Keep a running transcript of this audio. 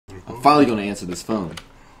I'm finally gonna answer this phone.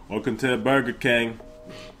 Welcome to Burger King.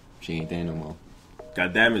 She ain't there no more.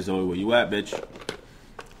 God damn it, Zoe, where you at, bitch?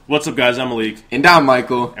 What's up, guys? I'm Malik. And I'm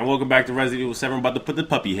Michael. And welcome back to Resident Evil 7. We're about to put the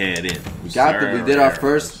puppy head in. We did our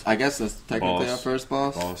first, I guess that's technically our first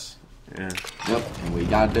boss. Boss, yeah. Yep, and we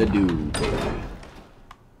got the dude.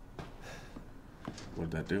 What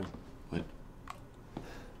did that do? What?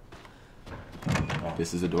 Oh.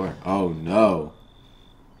 This is a door. Oh, no.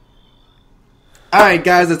 Alright,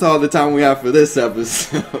 guys, that's all the time we have for this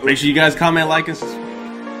episode. Make sure you guys comment, like, and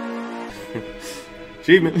subscribe.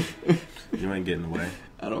 Achievement. You ain't getting away.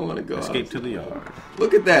 I don't want to go Escape out. to the yard.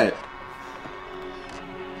 Look at that.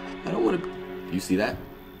 I don't want to... You see that?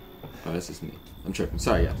 Oh, that's just me. I'm tripping.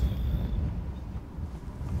 Sorry, guys.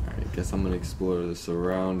 Alright, I guess I'm going to explore the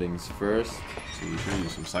surroundings first. So you should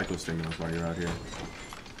use some psychostimulants while you're out here.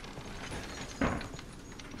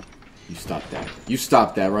 You stop that. You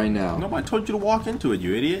stop that right now. Nobody told you to walk into it,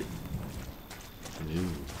 you idiot. I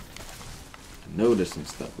know there's some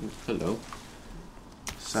stuff. Ooh, hello.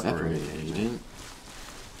 Separate agent.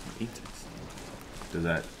 Does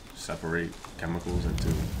that separate chemicals into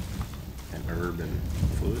an herb and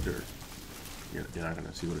fluid, or you're not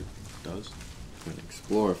gonna see what it does? I'm gonna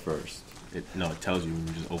explore first. No, it tells you when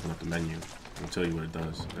you just open up the menu. It'll tell you what it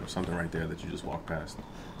does. There was something right there that you just walked past.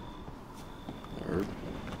 Herb.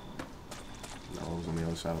 No, it was on the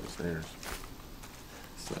other side of the stairs.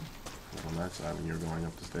 So. On that side when you were going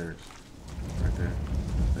up the stairs. Right there.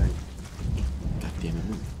 Thing. God damn it,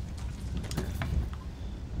 move.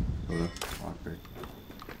 Hello? Lockpick.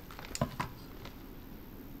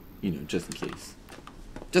 You know, just in case.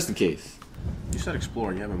 Just in case. You said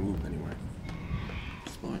explore and you haven't moved anyway.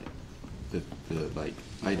 Smart. The like,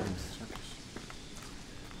 items.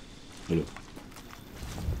 Hello.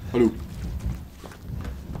 Hello.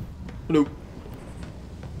 Hello.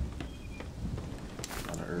 A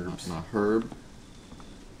lot of herbs. My herb.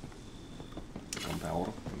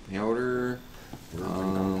 Gunpowder. Powder.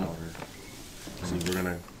 Gunpowder. See, we're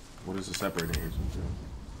gonna. What is the separating agent do?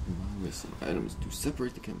 Listen, items do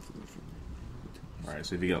separate the chemical from. Alright,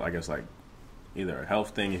 so if you get, I guess, like, either a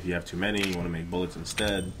health thing, if you have too many, you want to make bullets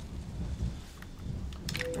instead.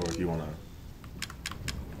 Or if you want to.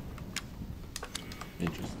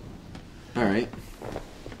 Interesting. Alright.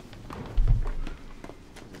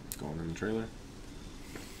 Going in the trailer.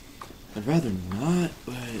 I'd rather not,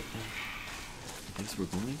 but I guess we're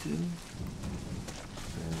going to.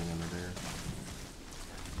 Anything under there?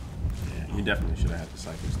 Yeah, you definitely should have had the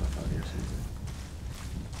psycho stuff out here, Susan.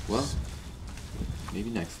 Well,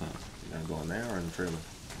 maybe next time. You gotta go in there or in the trailer?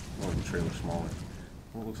 Oh, the trailer's smaller.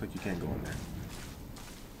 Well, it looks like you can't go in there.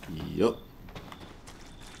 Yup.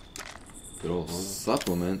 Good old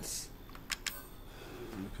supplements.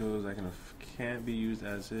 Because can't be used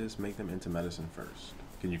as is, make them into medicine first.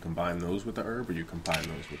 Can you combine those with the herb, or you combine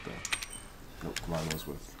those with the... Nope, combine those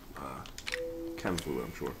with chem fluid,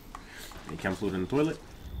 I'm sure. Any chem fluid in the toilet?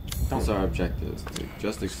 What's our objectives? To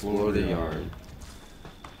just explore the yard.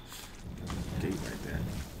 Gate right there.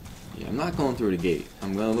 Yeah, I'm not going through the gate.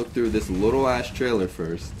 I'm gonna look through this little ass trailer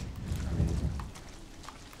first. I mean,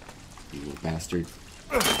 You little bastard.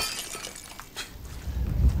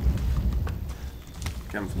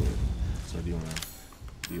 chem fluid. So do you want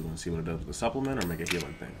to see what it does with the supplement, or make a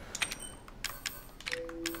healing thing?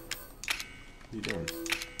 What are you doing?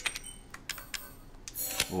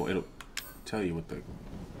 Well, it'll tell you what the...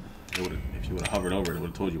 if you would have hovered over it, it would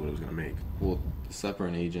have told you what it was going to make. Well, the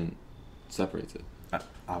separate agent separates it.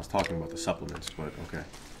 I was talking about the supplements, but okay.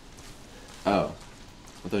 Oh.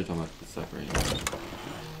 I thought you were talking about the separate agent.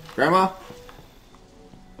 Grandma?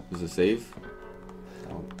 Is it safe? I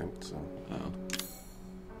don't think so. Oh.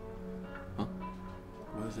 Huh?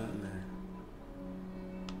 What is that in there?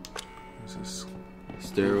 What's this?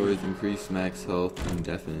 Steroids increase max health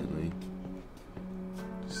indefinitely.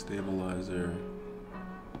 Stabilizer.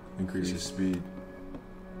 Increases speed.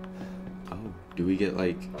 Oh. Do we get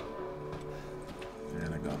like...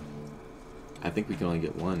 And I got I think we can only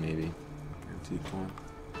get one, maybe. antique one.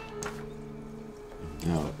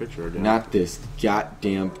 No. Picture again. Not this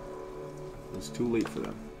goddamn... It's too late for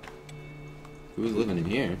them. Who's living in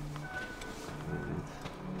here?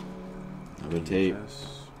 Another tape. Yes.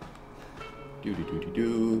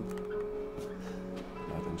 Do.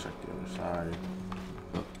 Nothing. Check the other side.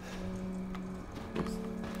 Oh. What's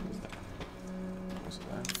that? What's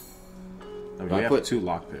that? I mean, Do I we have put- 2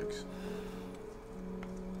 lockpicks.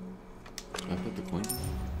 Do I put the coins in?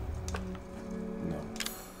 No.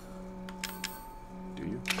 Do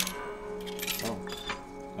you? Oh.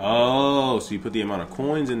 Oh, so you put the amount of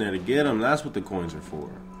coins in there to get them. That's what the coins are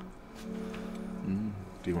for. Mm.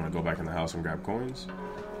 Do you want to go back in the house and grab coins?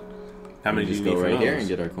 How many We do just you go need for right here those? and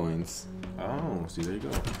get our coins. Oh, see, there you go.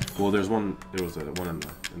 Well, there was one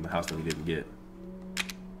in the house that we didn't get.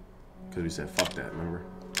 Because we said, fuck that, remember?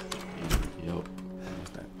 Yup.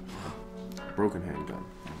 What's that? Broken handgun.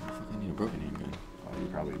 I fucking need a broken handgun. Oh, you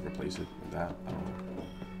probably replace it with that. I don't know.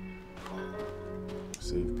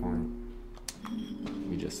 Save point.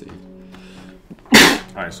 We just saved.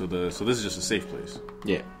 Alright, so this is just a safe place.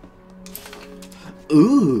 Yeah.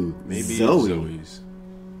 Ooh, Maybe Zoe's.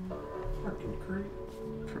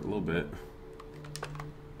 For a little bit.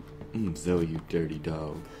 Zoe, you dirty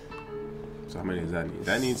dog. So how many does that need?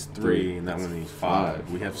 That needs 3, and that one needs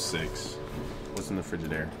 5. We have 6. What's in the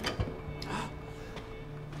Frigidaire?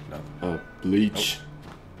 Nothing. Bleach.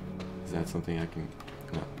 Is that something I can?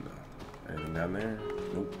 No. Anything down there?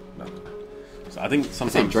 Nope. Nothing. So I think Is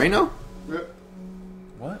sometimes. it Drano?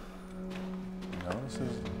 What? No, this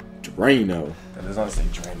is. Drano. That does not say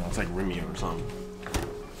Drano. It's like Remio or something.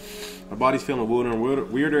 My body's feeling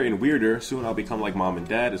weirder and weirder. Soon I'll become like mom and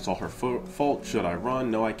dad. It's all her fault. Should I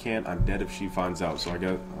run? No, I can't. I'm dead if she finds out. So I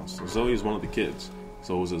got. So Zoe is one of the kids.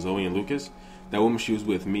 So was it Zoe and Lucas? That woman she was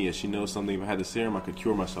with, Mia. She knows something. If I had the serum, I could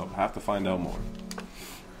cure myself. I have to find out more.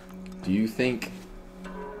 Do you think?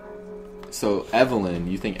 So Evelyn,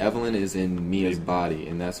 you think Evelyn is in Mia's body,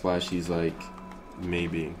 and that's why she's like.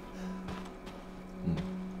 Maybe.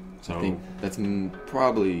 So I think that's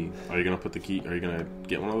probably. Are you gonna put the key? Are you gonna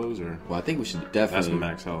get one of those or? Well, I think we should That's definitely.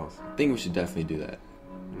 max health. I think we should definitely do that.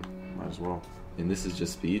 Might as well. And this is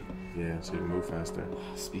just speed. Yeah, so you can move faster.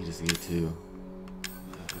 Speed is good too.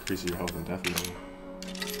 Increases your health indefinitely.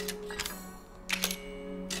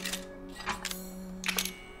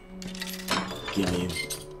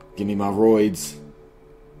 Give me my roids.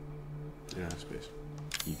 Yeah, space.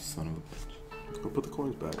 You son of a bitch. Let's go put the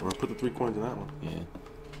coins back, or put the 3 coins in that one. Yeah.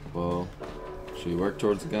 Well, should we work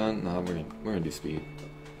towards the gun? No, we're gonna do speed.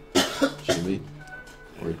 Should we?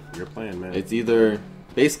 You're playing, man. It's either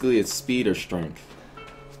basically it's speed or strength.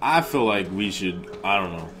 I feel like we should. I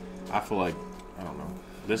don't know. I feel like I don't know.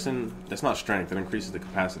 Listen, that's not strength. It increases the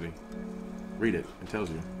capacity. Read it. It tells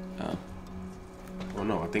you. Oh. Oh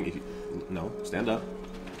no, I think if you no, stand up.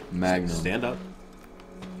 Magnum. Stand up.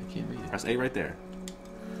 I can't read it. Press A right there.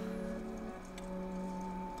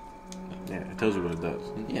 Yeah, it tells you what it does.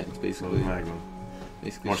 Yeah, it's So basically Magnum.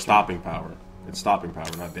 basically Or strength. stopping power. It's stopping power,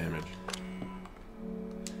 not damage.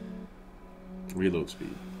 Reload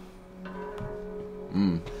speed.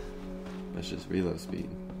 That's just reload speed.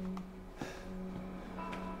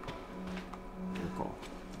 Your call.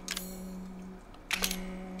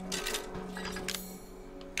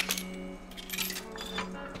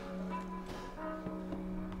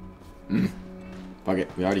 Fuck it,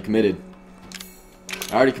 we already committed.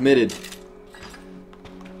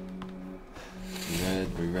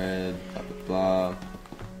 We read, blah blah blah.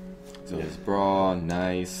 Zoe's bra,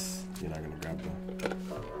 nice. You're not gonna grab the.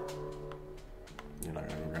 You're not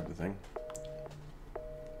gonna grab the thing.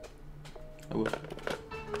 I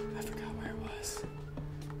forgot where it was.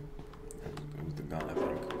 It was the gun, I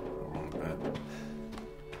think. Or on the bed.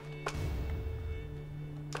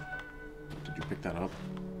 Did you pick that up?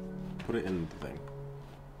 Put it in the thing.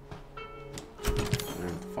 I don't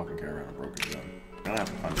have to fucking carry around a broken gun. I don't have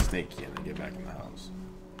to find the snake key and then get back in the house.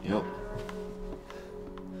 Yep.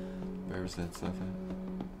 Where was that stuff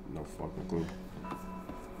at? No fucking clue.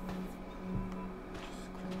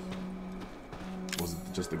 Was it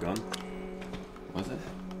just the gun? Was it?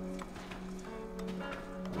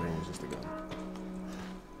 I think it was just the gun.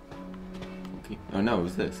 Okay. Oh no, it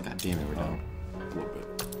was this. God damn it, we're done. A little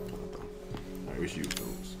bit. Alright, we should use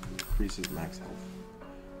those. Increases max health.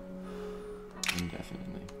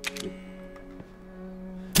 Indefinitely.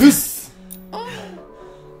 This.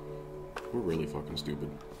 We're really fucking stupid.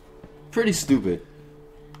 Pretty stupid.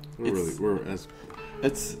 We're as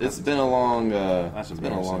It's been a long That's it's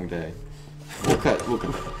been a long embarrassing. day. We'll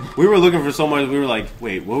cut. we were looking for so much. We were like,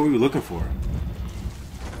 wait, what were we looking for?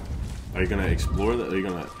 Are you gonna explore that? Are you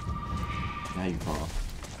gonna? Now you call.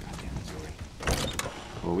 God damn it, Zoe.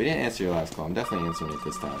 Well, we didn't answer your last call. I'm definitely answering it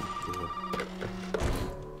this time.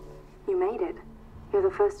 You made it. You're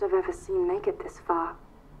the first I've ever seen make it this far.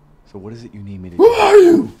 So what is it you need me to Who do? are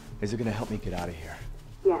you? Is it gonna help me get out of here?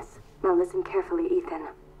 Yes. Now listen carefully, Ethan.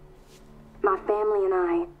 My family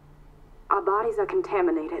and our bodies are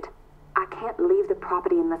contaminated. I can't leave the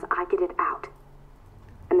property unless I get it out.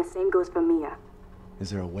 And the same goes for Mia. Is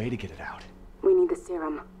there a way to get it out? We need the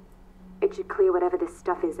serum. It should clear whatever this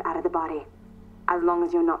stuff is out of the body. As long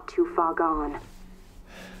as you're not too far gone.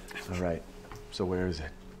 All right. So where is it?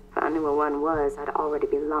 If I knew where one was, I'd already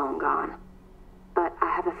be long gone. But I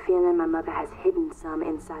have a feeling my mother has hidden some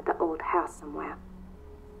inside the old house somewhere.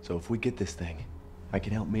 So if we get this thing, I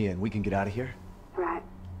can help Mia and we can get out of here? Right.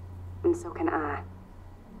 And so can I.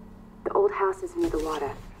 The old house is near the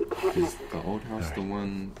water. You can't Is miss it. the old house the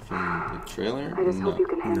one from the trailer? I just hope you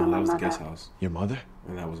can handle No, my that was the mother. guest house. Your mother?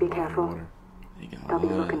 And that was Be a body of careful. water. They got They'll a be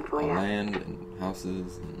lot looking for of ya. land and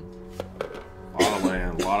houses and A lot of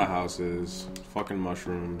land, a lot of houses, fucking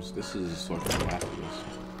mushrooms. This is fucking after this.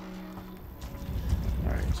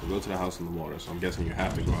 Alright, so go to the house in the water. So I'm guessing you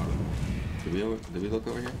have to go out of there. Did we look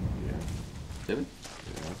over here? Yeah. Did we? Yeah.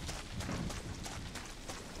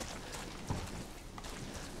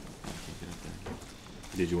 I can't get up there.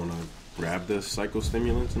 Did you want to grab this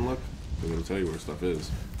psychostimulants and look? Because it'll tell you where stuff is.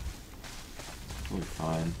 We'll be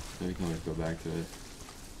fine. Then we can always go back to it.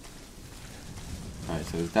 Alright,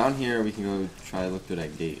 so it's down here. We can go try to look through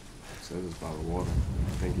that gate. It says it's by the water. I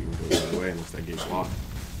think you can go the other way unless that gate's locked.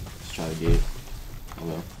 Let's try the gate.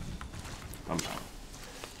 Hello. I'm out.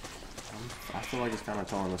 I feel like it's kind of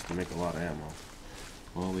telling us to make a lot of ammo.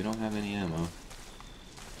 Well, we don't have any ammo.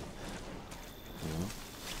 Hello.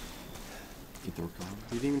 Get the recon.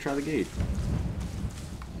 You didn't even try the gate.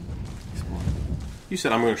 Explore. You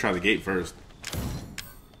said I'm going to try the gate first.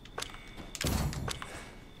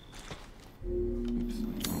 Oops.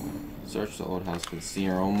 Search the old house for the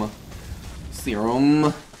serum.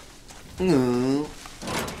 Serum. No.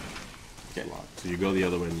 Get locked. So you go the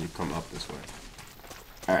other way and you come up this way.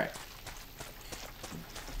 Alright.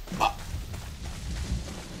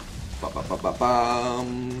 Ba-ba-ba-ba-bum.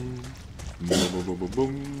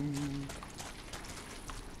 Boom-boom-boom-boom.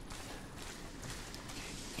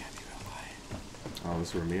 Can't be real high. Oh, this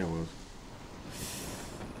is where Mia was.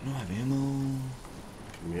 I don't have ammo.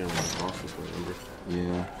 Mia went across this way, remember?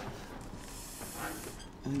 Yeah.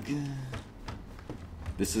 Okay.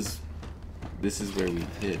 This is where we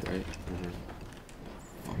hid, right?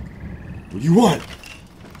 Fuck. What do you want?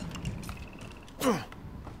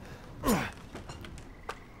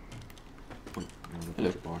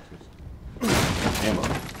 Hello. Boxes. Ammo.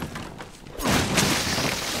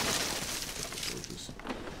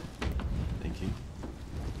 Thank you.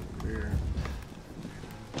 There.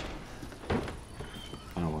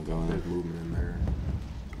 I don't want to go in There's there. movement in there.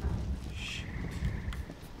 Shit.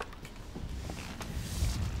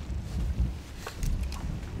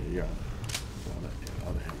 Yeah, you got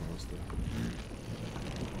other ammo stuff.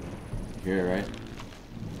 You hear it, right?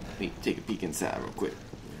 Let me take a peek inside real quick.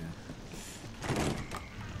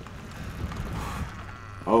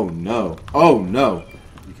 Oh no. Oh no.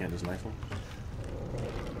 You can't just knife them?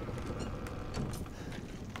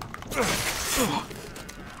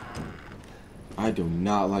 I do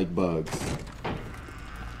not like bugs.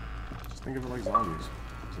 Just think of it like zombies.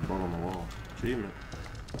 There's a bug on the wall. Achievement.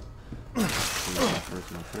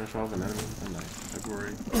 Finish off an enemy midnight.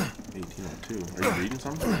 February 1802. Are you reading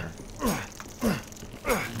something there?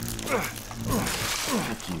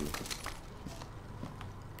 Fuck you.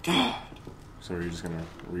 God. So are you just gonna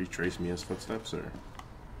retrace Mia's footsteps, or?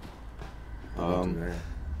 There.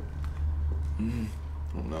 I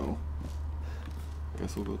don't know.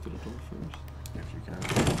 Guess we'll go to the door first. If you can.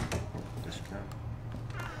 Yes, you can.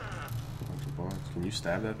 Bunch of bugs. Can you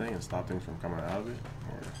stab that thing and stop things from coming out of it?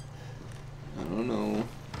 Or I don't know.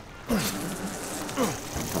 I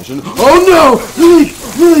shouldn't. Oh no! Lily!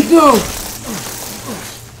 Lily, no!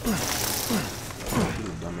 you should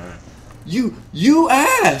have done that. You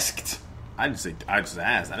asked! I just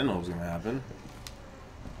asked. I didn't know it was gonna happen.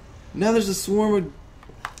 Now there's a swarm of.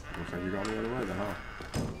 Looks like you got the other way, then, huh?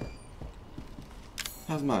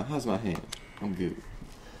 How's my hand? I'm good.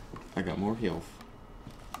 I got more health.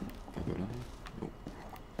 Can I go down here? Nope.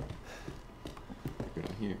 Can I go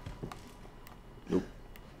down here? Nope.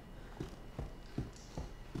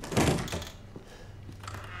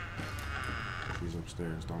 She's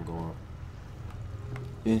upstairs. Don't go up.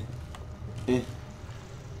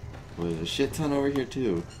 Well, there's a shit ton over here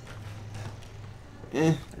too.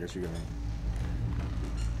 I guess you gotta.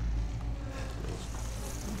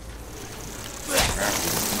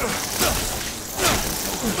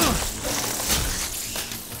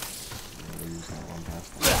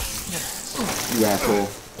 You asshole.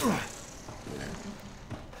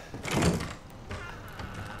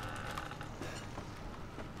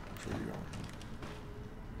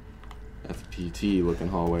 That's a PT looking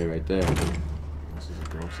hallway right there. This is a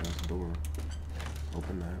gross ass door.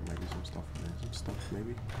 Open that. Maybe some stuff in there. Some stuff,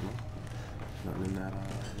 maybe. No? Nothing in that. No.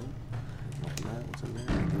 Open that. What's in there?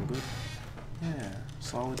 Anything good? Yeah.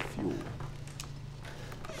 Solid fuel.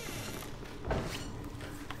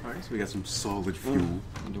 Alright, so we got some solid fuel.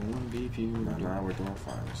 Don't want to be fuel. Now we're doing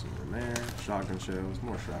fine. There's some in there. Shotgun shells.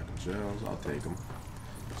 More shotgun shells. I'll take them.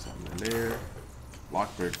 Something in there.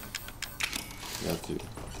 Lockpick. Got to.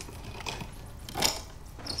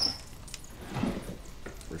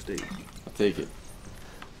 First aid. I'll take it.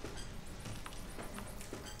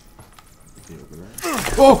 Can you open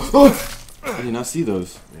that? Oh! Oh! I did not see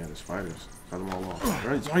those. Yeah, there's spiders. Cut them all off.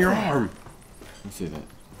 Right, it's on your arm. Let me see that.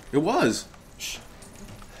 It was. Shh.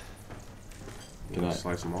 You Can gonna I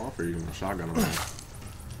slice them off or you gonna shotgun them?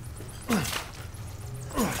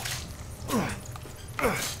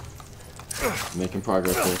 making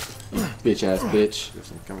progress there? You bitch ass bitch. Get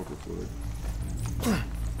some chemical fluid.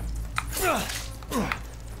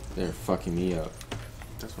 They're fucking me up.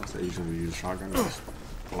 That's why I say usually we use shotgun. It's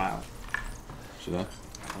loud. Should I? I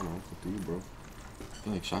don't know. It's up to you, bro. I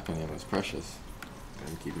feel like shotgun ammo is precious.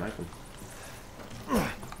 And keep knifing.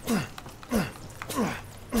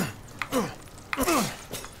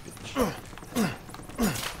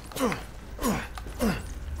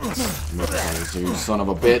 You son of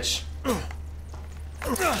a bitch.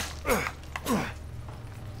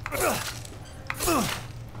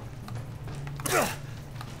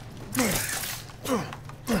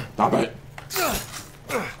 Stop it.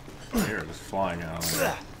 Air just flying out.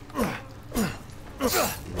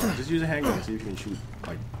 Just use a handgun and see if you can shoot,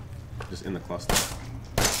 like, just in the cluster.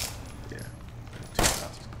 Yeah. Too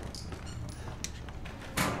fast.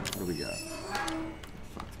 What do we got?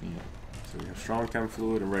 Fucked me up. So we have strong chem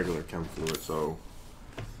fluid and regular chem fluid, so...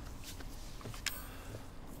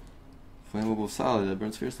 Flammable solid that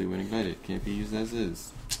burns fiercely when ignited. Can't be used as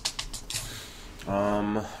is.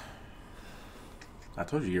 I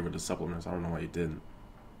told you to get rid of supplements. I don't know why you didn't.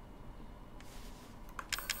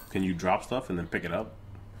 Can you drop stuff and then pick it up?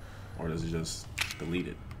 Or does it just delete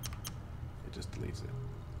it? It just deletes it.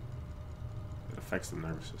 It affects the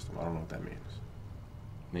nervous system. I don't know what that means.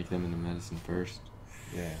 Make them into medicine first.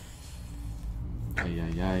 Yeah. Ay,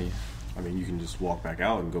 ay, ay. I mean, you can just walk back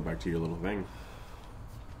out and go back to your little thing.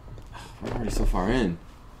 We're already so far in.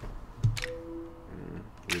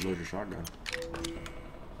 Reload your shotgun.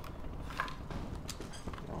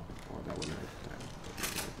 Oh, well, that wouldn't hurt.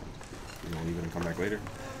 You gonna leave it and come back later?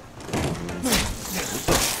 What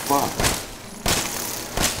the fuck?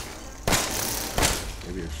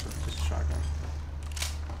 Maybe it's just a shotgun.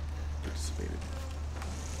 Participated.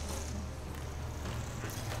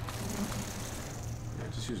 Yeah,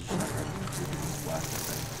 just use a shotgun. See if you can just blast that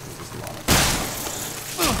thing. There's just a lot of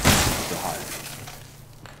the hide.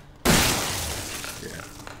 Yeah,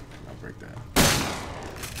 I'll break that.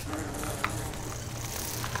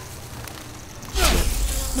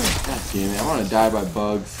 God damn it, I want to die by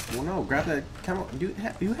bugs. Well, no, grab that chemical.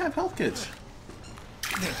 You have health kits.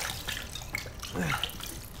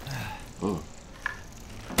 Oh.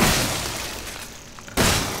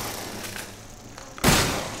 I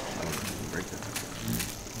don't know if you can break that.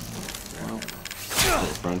 Well,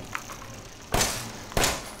 hey, friend.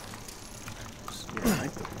 Yeah, I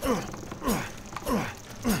think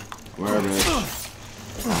Where are they?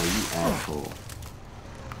 Oh, you asshole.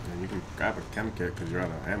 and you can grab a chem kit because you're out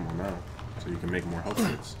of ammo now, so you can make more health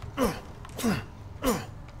kits.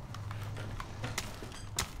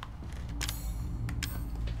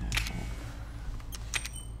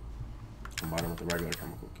 Combine them with the regular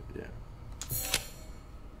chemical kit, yeah.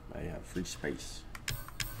 Now you have free space.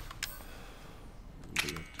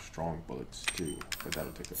 You have the strong bullets too, but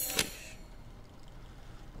that'll take up space.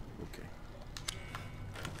 Okay.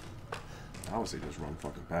 I would say just run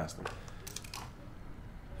fucking past them.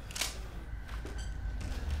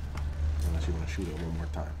 Unless you want to shoot it one more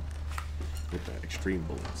time with the extreme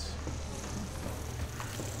bullets.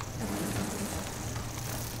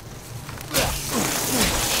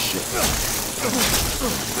 Shit.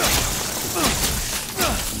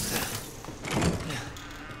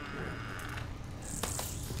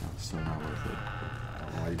 So not worth it. I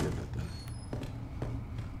don't know why you did that then.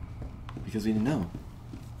 Because we didn't know.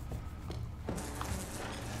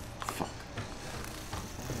 Fuck.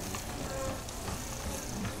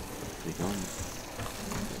 Keep going.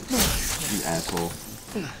 You asshole.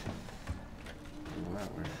 Well, that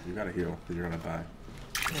way. You gotta heal, because you're gonna die.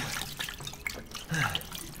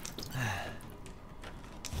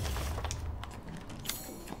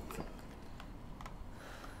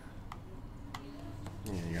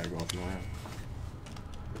 Yeah, you gotta go up and around.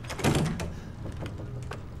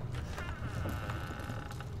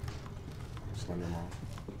 Slender Mall.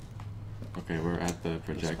 Okay, we're at the The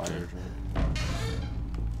projector. spiders, right?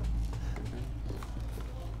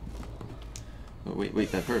 Oh,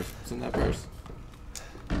 wait, that purse. What's in that purse?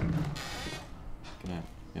 Can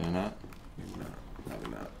I not? No, probably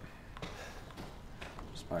not.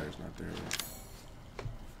 The spider's not there yet.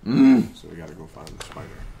 So we gotta go find the spider.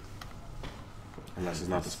 Unless it's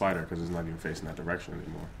not the spider, because it's not even facing that direction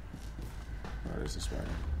anymore. Oh, there's the spider.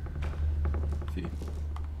 See.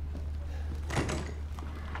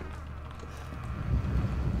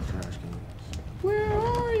 Trash cans. Where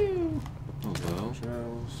are you? Hello.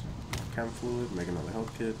 Shells. Chem fluid. Make another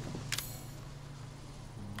health kit.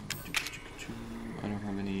 I don't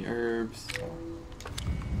have any herbs.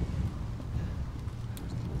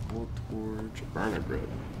 Wood torch. Burner grip.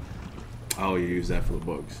 Oh, you use that for the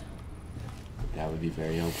bugs. That would be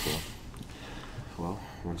very helpful. Well,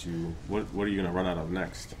 once you... What are you going to run out of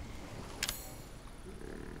next?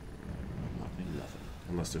 Nothing.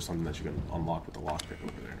 Unless there's something that you can unlock with the lockpick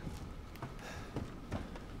over there.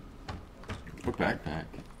 Book bag. Backpack.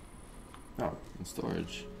 Oh. And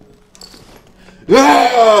storage.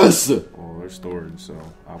 Yes! Well, there's storage, so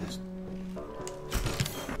I was...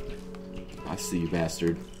 I see you,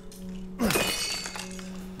 bastard.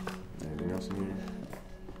 Anything else in here?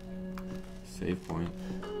 Save point.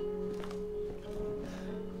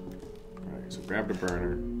 Alright, so grab the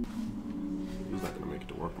burner. He's not gonna make it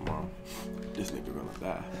to work tomorrow. This nigga gonna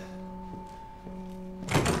die.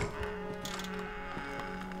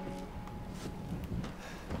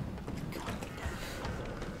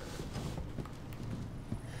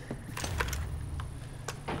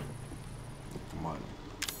 Come on.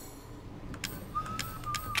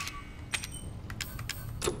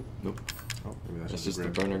 Nope. Oh, maybe That's that's just a the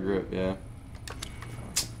grip. burner grip, yeah.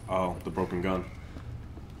 Oh, the broken gun.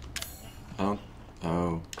 I don't...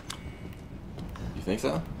 Oh. You think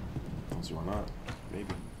so? I don't see why not.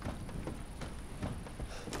 Maybe.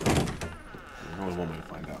 There's only one way to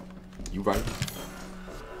find out. You right?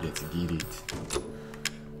 Let's get it.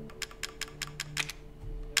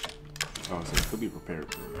 Oh, so it could be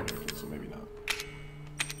prepared for repair, so maybe not.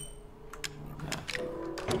 Nah.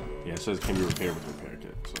 Yeah, it says it can be repaired with repair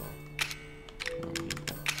kit, so. No, we need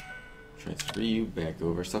that. Transfer you back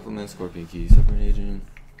over. Supplement, Scorpion key, supplement agent.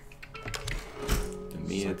 The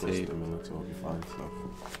Mia tape. Stimulant, so it'll be fine stuff.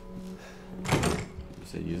 You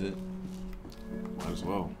said use it? Might as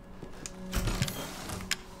well. I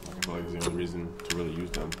feel like it's the only reason to really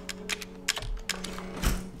use them.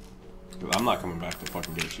 Because I'm not coming back to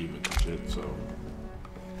fucking get achievements and shit, so.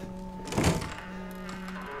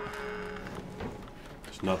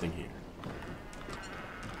 There's nothing here.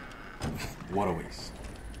 What a waste.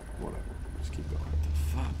 Whatever. Just keep going. What the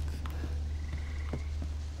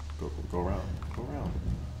fuck? Go around. Go around.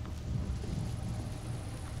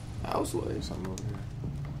 Houseway. There's something over here.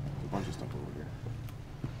 There's a bunch of stuff over here.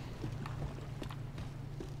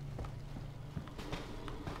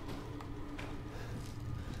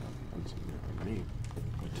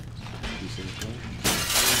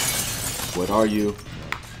 What are you?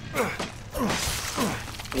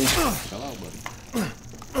 Chill out, buddy. No.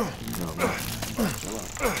 Chill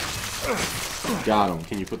out. Got him.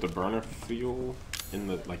 Can you put the burner fuel in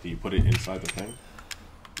the, like, do you put it inside the thing?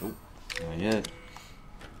 Nope. Not yet.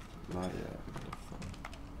 Not yet.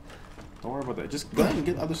 Don't worry about that. Just go ahead and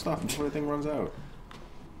get other stuff before the thing runs out.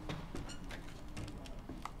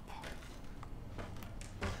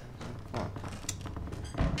 Fuck.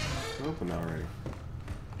 It's open now already.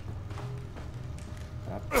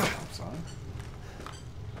 Outside?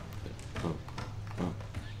 Oh. Oh.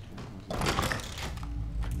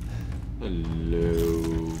 Hello.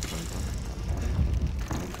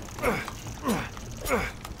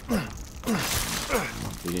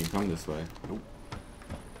 He didn't come this way. Nope.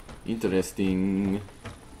 Interesting.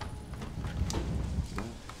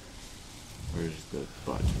 Where's the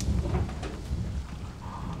budget?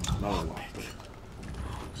 Another lockpick.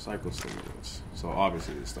 Cycle stimulants. So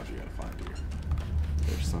obviously there's stuff you gotta find here.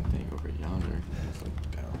 There's something over yonder. Just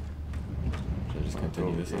like down. Should I just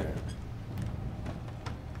continue this way? Yeah.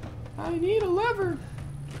 I need a lever.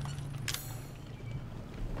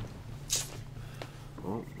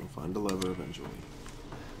 Well, we'll find the lever eventually.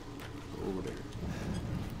 Go over there.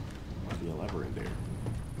 Might be a lever in there.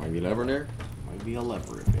 Might be a lever in there? Might be a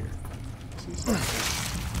lever in there. See something?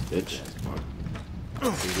 Bitch.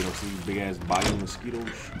 See, we don't see big ass biting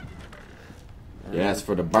mosquitoes. Yeah, it's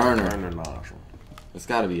for the burner. Burner nozzle. It's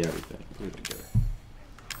gotta be everything. Put it together.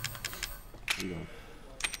 Here you go.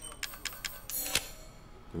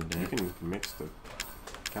 Do You that. can mix the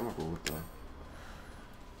chemical with the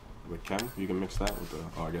chem. You can mix that with the.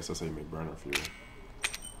 Oh, I guess that's how you make burner fuel.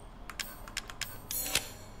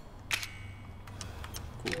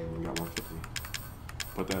 Cool. We got 150.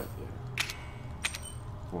 Put that. Yeah.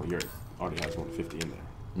 Well, yours already has 150 in there.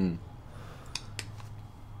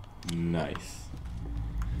 Nice.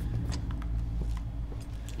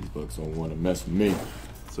 These bugs don't want to mess with me.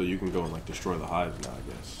 So you can go and like destroy the hives now, I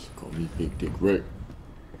guess. Call me Big Dick Rick.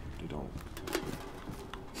 They don't.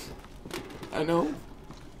 I know.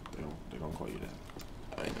 They don't call you that.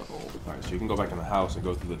 I know. Alright, so you can go back in the house and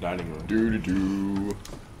go through the dining room.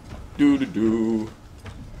 Do.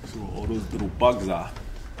 See what all those little bugs are.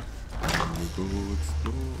 Go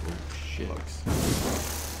explore. Oh shit. Bugs.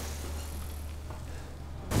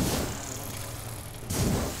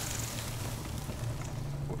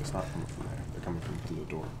 Well, it's not coming from there. They're coming from through the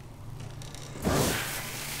door.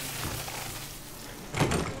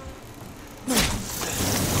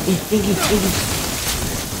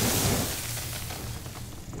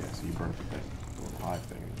 Yeah, so you burnt the thing. The little hive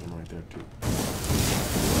thing. There's one right there too.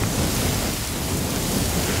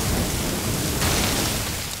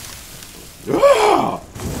 Ah!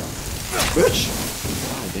 Bitch!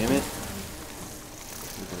 God damn it.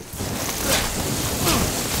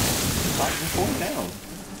 Stop just pulling down.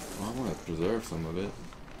 Well, I want to preserve some of it.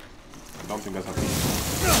 I don't think that's how to use it.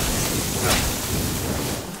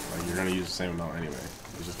 Like, you're gonna use the same amount anyway.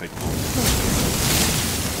 You just take it home.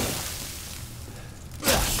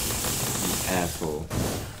 You asshole.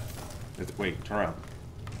 Wait, turn around.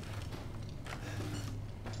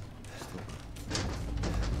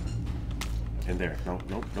 In there. Nope.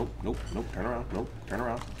 Turn around. Nope. Turn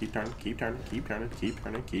around. Keep turning.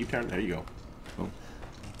 There you go. Oh.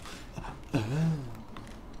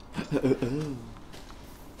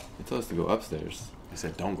 It told us to go upstairs. I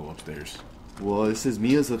said don't go upstairs. Well, it says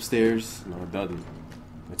Mia's upstairs. No, it doesn't.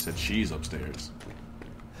 It said she's upstairs.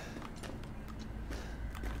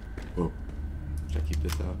 Whoa. Should I keep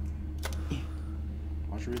this out?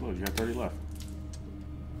 Watch you reload. You got 30 left.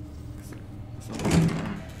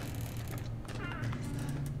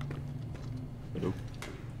 Nope.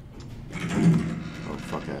 Oh,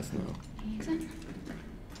 fuck ass no.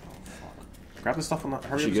 Grab the stuff on the.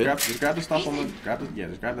 Hurry up! Just grab the stuff on the.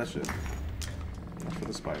 Just grab that shit. That's for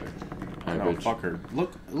the spider. Right, no, bitch. fuck her.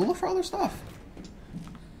 Look for other stuff.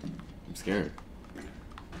 I'm scared.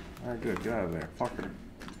 All right, good. Get out of there. Fuck her.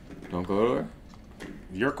 Don't go to her.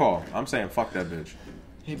 Your call. I'm saying fuck that bitch.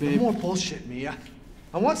 Hey, No babe. more bullshit, Mia.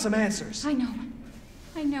 I want some answers.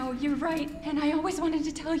 I know, you're right, and I always wanted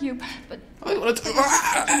to tell you, but I want to.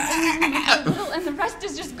 a little, and the rest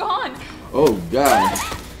is just gone. Oh God.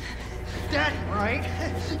 Daddy, right?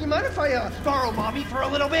 You mind if I borrow Mommy for a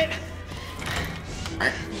little bit?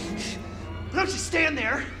 Don't you stand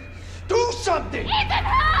there. Do something!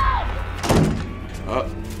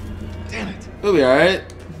 Damn it. He'll be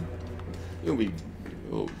alright. He'll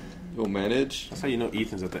manage. That's how you know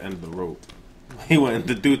Ethan's at the end of the rope. He went.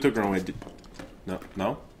 The dude took her away.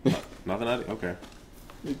 No, nothing. Okay.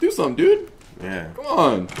 Do something, dude. Yeah. Come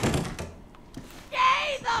on.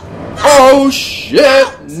 Oh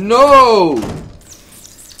shit! No!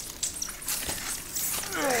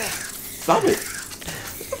 Stop it!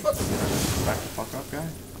 Back the fuck up, guy.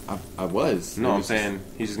 I was. No, I'm saying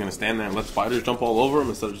he's just gonna stand there and let spiders jump all over him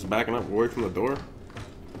instead of just backing up away from the door.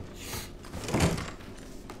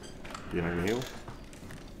 You're not gonna heal?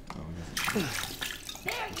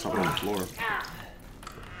 Something on the floor.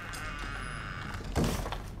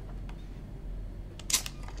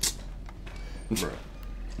 Bruh.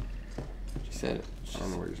 She said it. I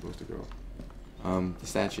don't know where you're supposed to go. The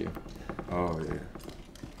statue. Oh, yeah.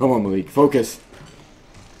 Come on, Malik. Focus.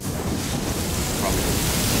 Probably.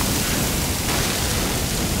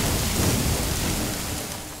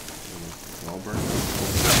 All burned.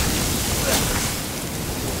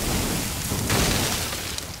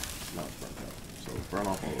 Not burnt out. So burn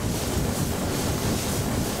off all of it.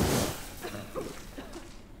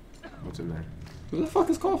 What's in there? Who the fuck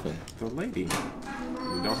is coughing? The lady. We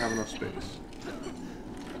don't have enough space.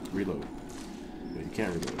 Reload. Yeah, you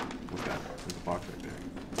can't reload. What's that? There's a box right there.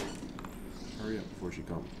 Hurry up before she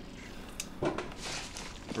comes.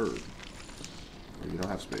 Herb. Oh, you don't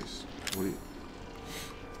have space. What do you...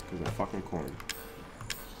 Because that fucking coin.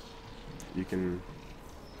 You can...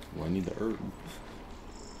 Well, I need the herb.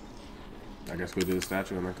 I guess go do the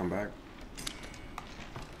statue and then come back.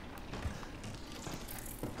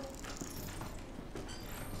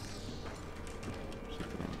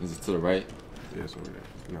 Is it to the right? Yeah, it's over there.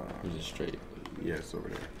 No. Or is it straight? Yeah, it's over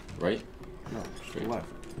there. Right? No, Straight. left.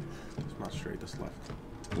 It's not straight, it's left.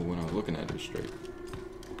 Well, when I was looking at it, it was straight.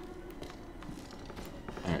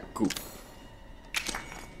 Alright, cool.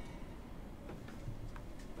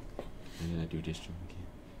 When did I do this jump again?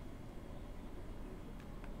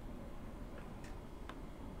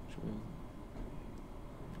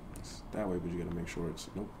 It's that way, but you gotta make sure it's...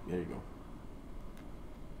 Nope, there you go.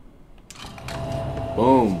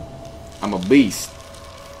 Boom. I'm a beast.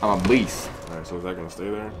 I'm a beast. Alright, so is that gonna stay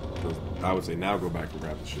there? Because I would say now go back and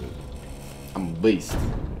grab the shit. I'm a beast.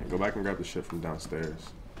 Yeah, go back and grab the shit from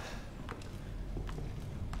downstairs.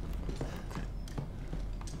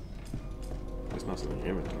 That's not in the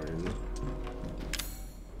inventory, is it?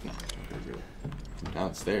 No. Okay, good.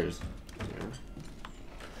 Downstairs. Yeah.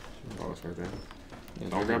 Oh, it's right there. Yeah,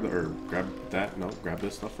 Don't grab the herb. Grab that. No, grab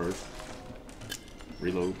this stuff first.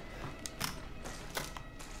 Reload.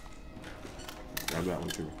 Grab that one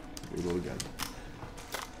too. Reload again.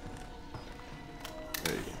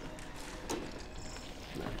 There you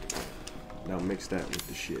go. Now mix that with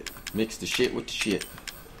the shit. Mix the shit with the shit.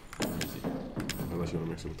 Unless you want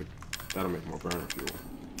to mix it with the... That'll make more burner fuel.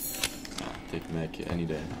 Nah, take the med kit any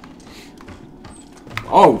day.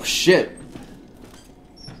 Oh, shit!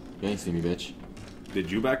 You ain't see me, bitch.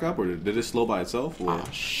 Did you back up, or did it slow by itself? Or Ah,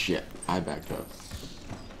 shit. I backed up.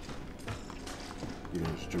 you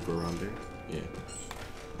gonna just juke around there? Yeah.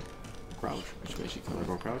 Crouch. Which way she You're not coming?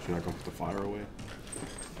 gonna crouch? You're not gonna put the fire away?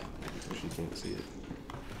 So she can't see it.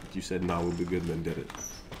 You said nah, we'll be good, and then did it.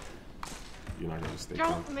 You're not gonna stay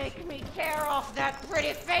calm. Don't make me tear off that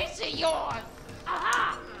pretty face of yours!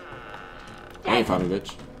 Aha! I ain't find me,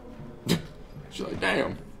 bitch. She's like,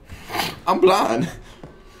 damn. I'm blind.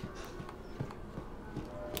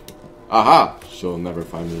 Aha! She'll never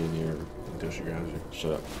find me in here. Until she grabs you.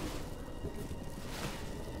 Shut up.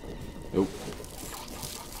 Nope.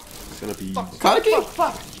 Centipedes. Kaneki?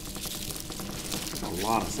 Fuck! There's a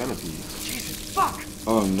lot of centipedes. Jesus, fuck!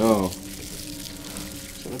 Oh no.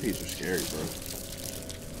 Centipedes are scary, bro.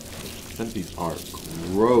 Centipedes are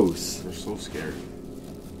gross. They're so scary.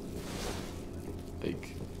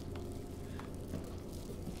 Like.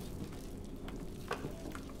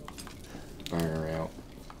 Burn her out.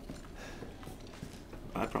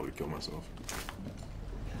 I'd probably kill myself.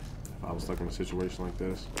 If I was stuck in a situation like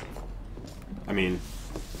this. I mean,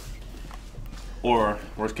 or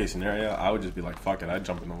worst case scenario, I would just be like, fuck it, I'd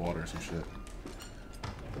jump in the water or some shit.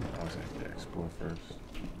 I was like, yeah, explore first.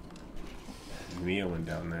 Mia went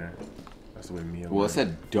down there. That's the way Mia went. Well, it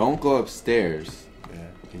said don't go upstairs. Yeah,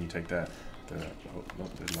 can you take that? Oh,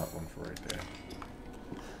 nope, there's not one for right there.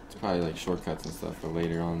 It's probably like shortcuts and stuff for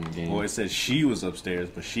later on in the game. Well, it said she was upstairs,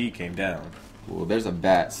 but she came down. Well, there's a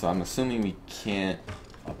bat, so I'm assuming we can't.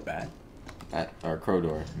 A bat? Or crow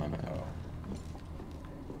door, my bad. Oh.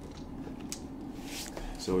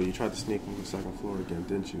 So you tried to sneak on the second floor again,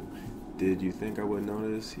 didn't you? Did you think I would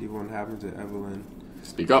notice even what happened to Evelyn?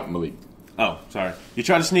 Speak up, Malik. Oh, sorry. You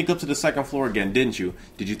tried to sneak up to the second floor again, didn't you?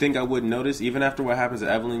 Did you think I wouldn't notice? Even after what happens to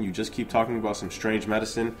Evelyn, you just keep talking about some strange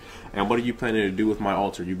medicine. And what are you planning to do with my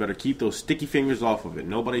altar? You better keep those sticky fingers off of it.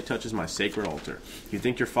 Nobody touches my sacred altar. You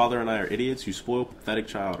think your father and I are idiots? You spoiled, pathetic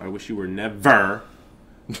child. I wish you were never...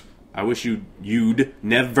 I wish you'd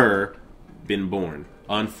never been born.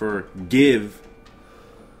 Unforgive.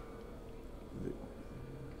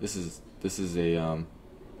 This is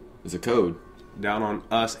a code. Down on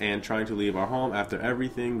us and trying to leave our home after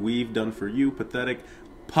everything we've done for you. Pathetic,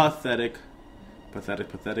 pathetic, pathetic,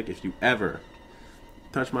 pathetic. If you ever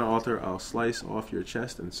touch my altar, I'll slice off your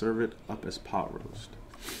chest and serve it up as pot roast.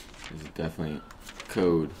 This is definitely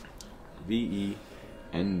code. VE.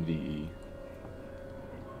 NVE.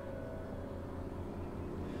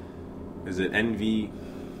 Is it NVE?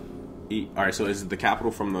 Alright, so is it the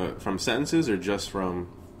capital from sentences or just from...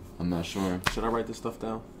 I'm not sure. Should I write this stuff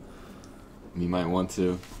down? You might want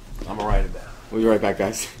to. I'm gonna write it down. We'll be right back,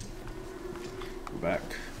 guys. We're back.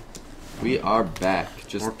 We are back.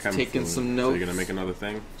 Just More chem taking fluid. some notes. So you're gonna make another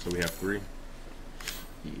thing? So we have 3?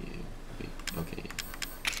 Yeah. Wait. Okay.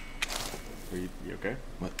 You okay?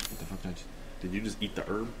 What the fuck did I just... Did you just eat the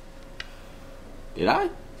herb? Did I?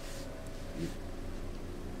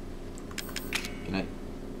 Can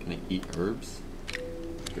I eat herbs?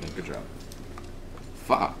 Good job.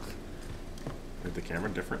 Fuck. Is the camera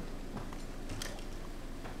different?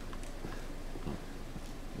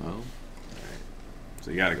 No. Alright. So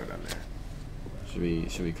you gotta go down there.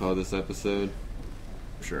 Should we call this episode?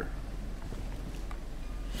 Sure.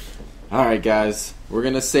 Alright guys, we're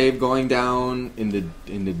gonna save going down in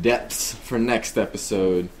the depths for next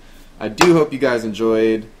episode. I do hope you guys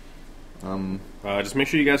enjoyed. Just make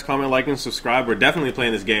sure you guys comment, like, and subscribe. We're definitely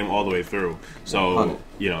playing this game all the way through. So,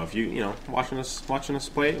 if you watching us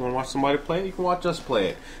play it, you want to watch somebody play it, you can watch us play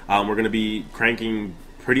it. We're going to be cranking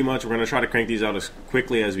pretty much. We're going to try to crank these out as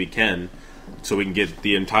quickly as we can, so we can get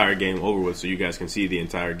the entire game over with, so you guys can see the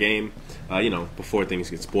entire game. Before things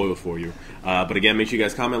get spoiled for you. But again, make sure you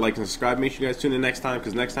guys comment, like, and subscribe. Make sure you guys tune in next time,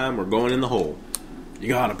 because next time we're going in the hole. You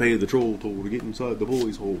gotta pay the troll toll to get inside the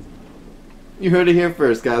boys' hole. You heard it here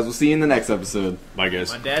first, guys. We'll see you in the next episode. Bye,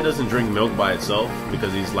 guys. My dad doesn't drink milk by itself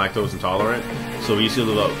because he's lactose intolerant, so we used to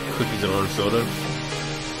live out cookies and orange soda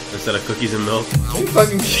instead of cookies and milk. Are you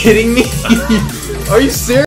fucking kidding me? Are you serious?